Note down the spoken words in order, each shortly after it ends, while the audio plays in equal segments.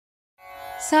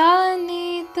sa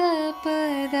ni da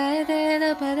pa da da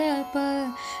da pa da pa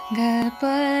ga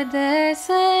pa da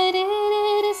sa re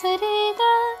re sa re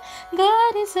ga ga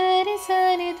re sa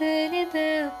ni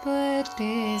da pa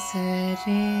re sa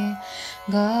re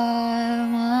ga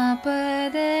ma pa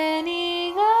da ni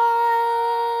ga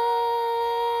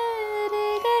re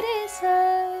ga re sa.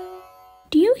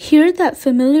 Do you hear that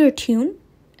familiar tune?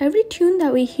 Every tune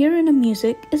that we hear in a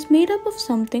music is made up of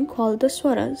something called the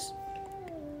swaras.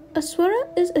 A swara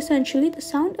is essentially the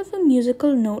sound of a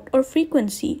musical note or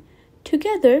frequency.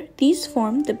 Together, these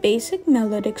form the basic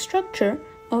melodic structure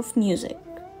of music.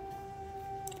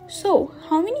 So,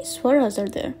 how many swaras are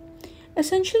there?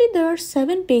 Essentially, there are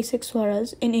 7 basic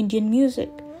swaras in Indian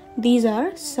music. These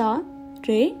are sa,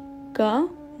 re, ga,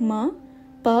 ma,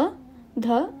 pa,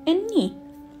 dha, and ni.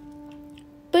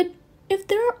 But if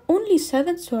there are only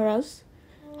 7 swaras,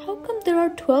 how come there are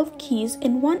 12 keys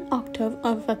in one octave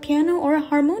of a piano or a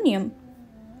harmonium?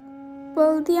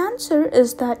 Well, the answer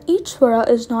is that each swara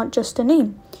is not just a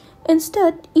name.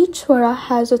 Instead, each swara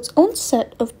has its own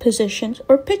set of positions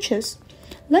or pitches.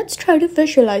 Let's try to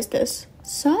visualize this.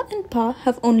 Sa and pa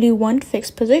have only one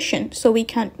fixed position, so we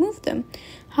can't move them.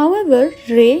 However,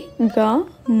 re, ga,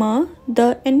 ma,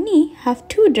 da, and ni have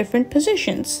 2 different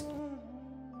positions.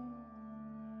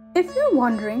 If you're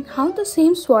wondering how the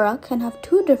same swara can have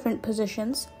 2 different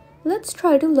positions, let's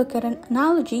try to look at an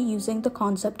analogy using the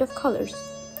concept of colors.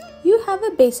 You have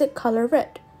a basic color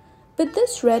red, but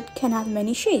this red can have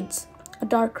many shades. A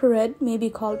darker red may be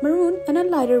called maroon and a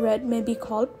lighter red may be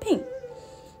called pink.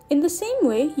 In the same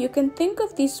way, you can think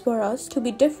of these swaras to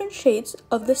be different shades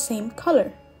of the same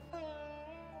color.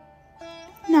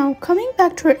 Now, coming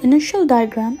back to our initial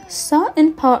diagram, sa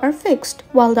and pa are fixed,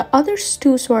 while the other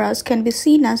 2 swaras can be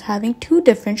seen as having 2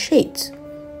 different shades.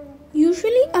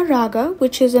 Usually, a raga,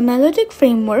 which is a melodic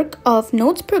framework of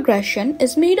notes progression,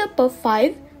 is made up of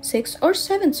 5, 6, or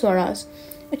 7 swaras.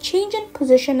 A change in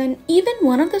position in even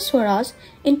one of the swaras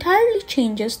entirely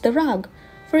changes the rag.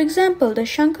 For example, the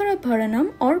Shankara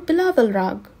Bharanam or Bilaval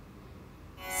rag.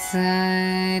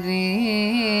 Sa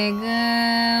re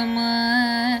ga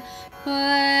ma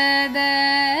pa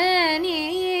da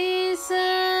ni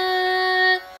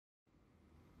sa.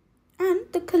 And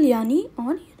the Kalyani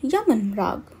or Yaman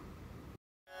rag.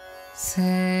 Sa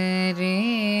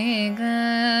re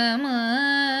ga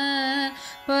ma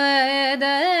pa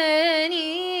da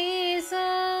ni sa.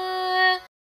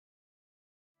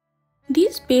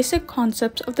 These basic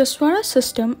concepts of the swara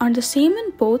system are the same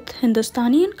in both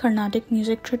Hindustani and Carnatic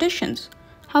music traditions.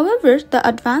 However, the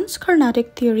advanced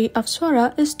Carnatic theory of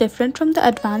swara is different from the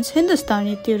advanced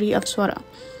Hindustani theory of swara.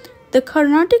 The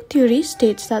Carnatic theory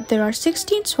states that there are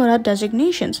 16 swara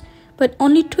designations, but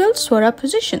only 12 swara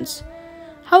positions.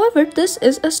 However, this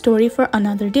is a story for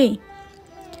another day.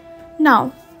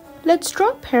 Now, let's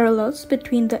draw parallels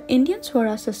between the Indian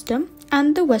swara system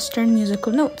and the Western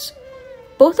musical notes.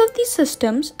 Both of these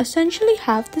systems essentially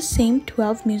have the same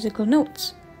 12 musical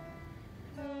notes.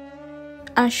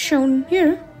 As shown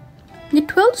here, the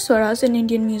 12 swaras in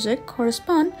Indian music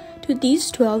correspond to these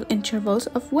 12 intervals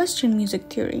of Western music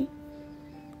theory.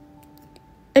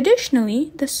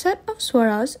 Additionally, the set of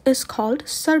swaras is called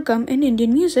sargam in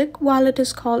Indian music, while it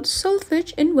is called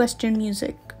solfege in Western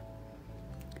music.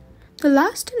 The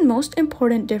last and most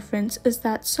important difference is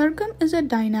that sargam is a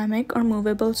dynamic or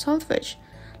movable solfege.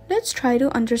 Let's try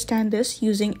to understand this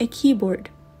using a keyboard.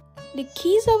 The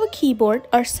keys of a keyboard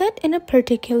are set in a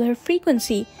particular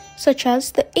frequency, such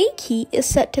as the A key is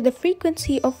set to the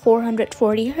frequency of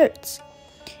 440 Hz.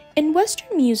 In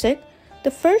Western music,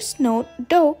 the first note,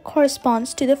 do,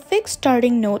 corresponds to the fixed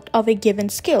starting note of a given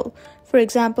scale. For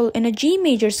example, in a G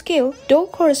major scale, do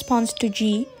corresponds to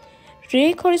G,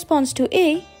 re corresponds to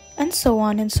A, and so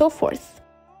on and so forth.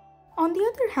 On the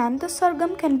other hand, the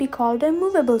sargam can be called a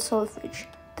movable solfege.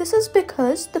 This is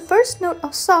because the first note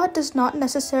of sa does not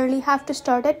necessarily have to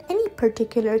start at any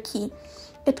particular key.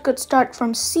 It could start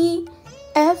from C,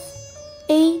 F,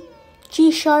 A, G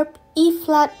sharp, E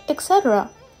flat, etc.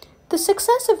 The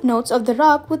successive notes of the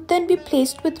rag would then be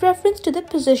placed with reference to the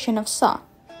position of sa.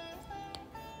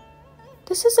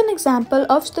 This is an example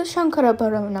of the Shankara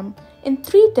Bharanam in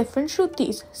 3 different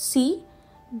shrutis, C,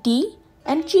 D,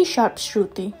 and G sharp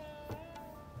shruti.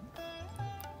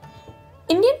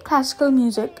 Indian classical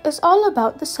music is all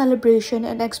about the celebration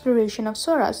and exploration of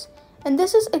swaras, and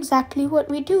this is exactly what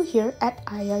we do here at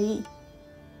IIE.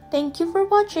 Thank you for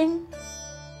watching.